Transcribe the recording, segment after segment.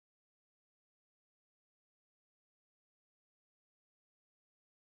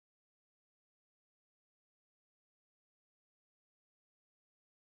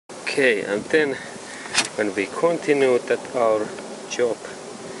Okay, and then when we continue that our job,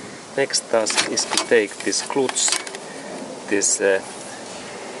 next task is to take this clutch,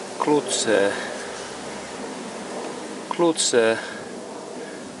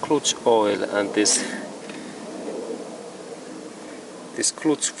 clutch oil and this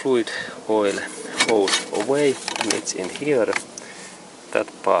clutch fluid oil hose away, and it's in here, that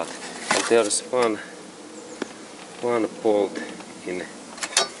part, and there's one bolt in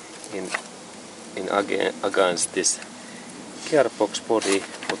against this gearbox body,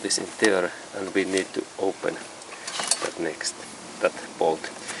 what is in there, and we need to open that bolt.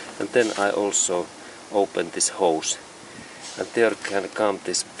 And then I also open this hose, and there can come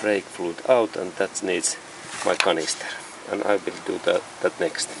this brake fluid out, and that needs my canister, and I will do that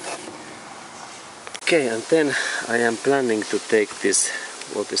next. Okay, and then I am planning to take this,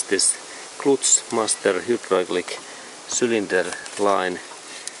 what is this, clutch master hydraulic cylinder line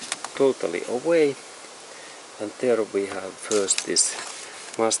totally away, and there we have first this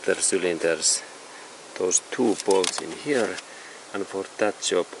master cylinders, those two bolts in here, and for that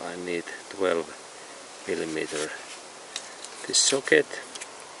job I need 12mm this socket,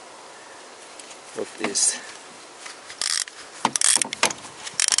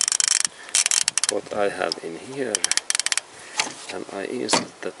 what I have in here, and I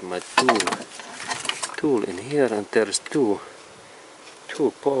insert that my tool in here, and there is two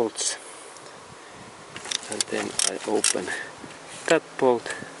bolts, and then I open that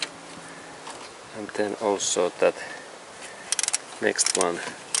bolt, and then also that next one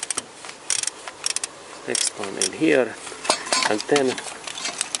in here, and then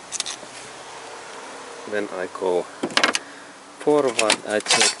when I go forward I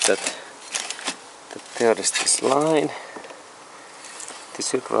check that there is this line,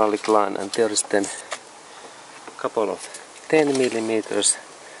 this hydraulic line, and there is then a couple of 10mm,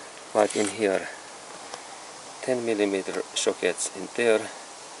 like in here, 10mm sockets in there,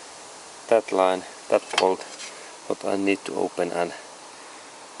 that line, that bolt, what I need to open, and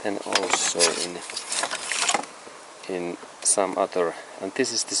then also in some other, and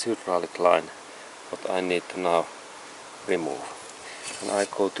this is this hydraulic line, what I need to now remove. And I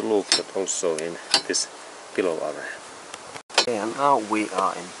go to look that also in this pillow area. Okay, and now we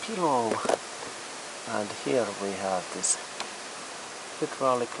are in pillow, and here we have this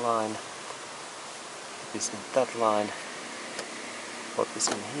hydraulic line, it is in that line, what is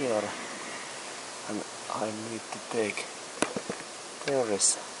in here, and I need to take, there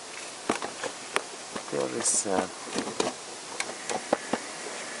is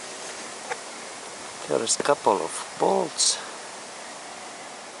a couple of bolts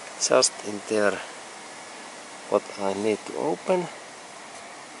just in there, what I need to open.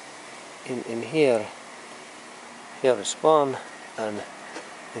 In here is one, and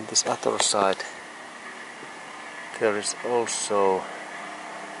in this other side there is also,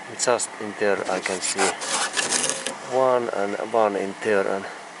 just in there I can see one and one in there, and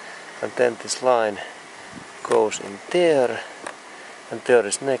then this line goes in there, and there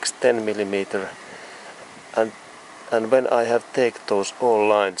is next 10mm, and when I have taken those all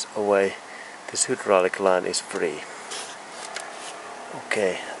lines away, this hydraulic line is free.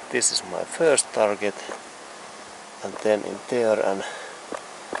 Okay, this is my first target, and then in there, and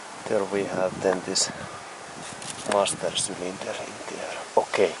there we have then this master cylinder in there.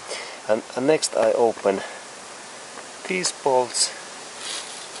 Okay, and next I open these bolts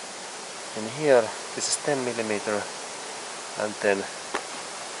in here, this is 10mm, and then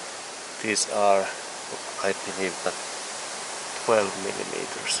these are, I believe that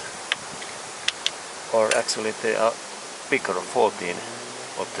 12mm, or actually they are bigger, 14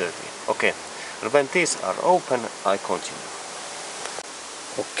 or 13. Okay, and when these are open I continue.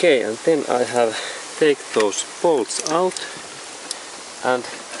 Okay, and then I have take those bolts out, and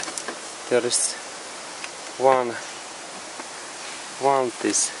there is one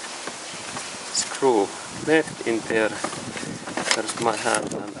this screw left in there. There's my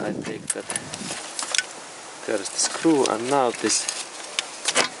hand, and I take that. There is the screw, and now this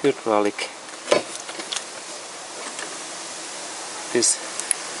hydraulic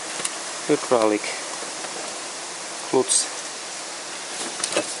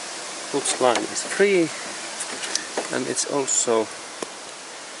clutch line is free, and it's also,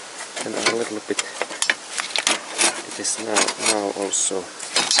 and a little bit, it is now also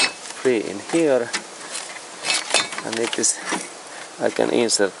free in here, and it is, I can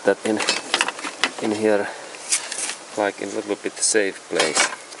insert that in here, like in a little bit safe place.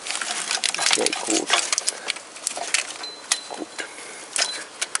 Okay, good.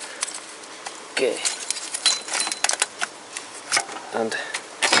 Okay, and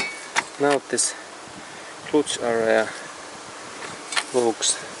Now this clutch area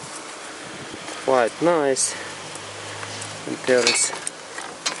looks quite nice, and there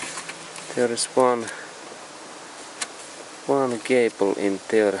is one cable in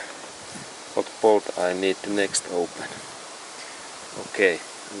there. What bolt I need to next open. Okay,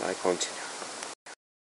 and I continue.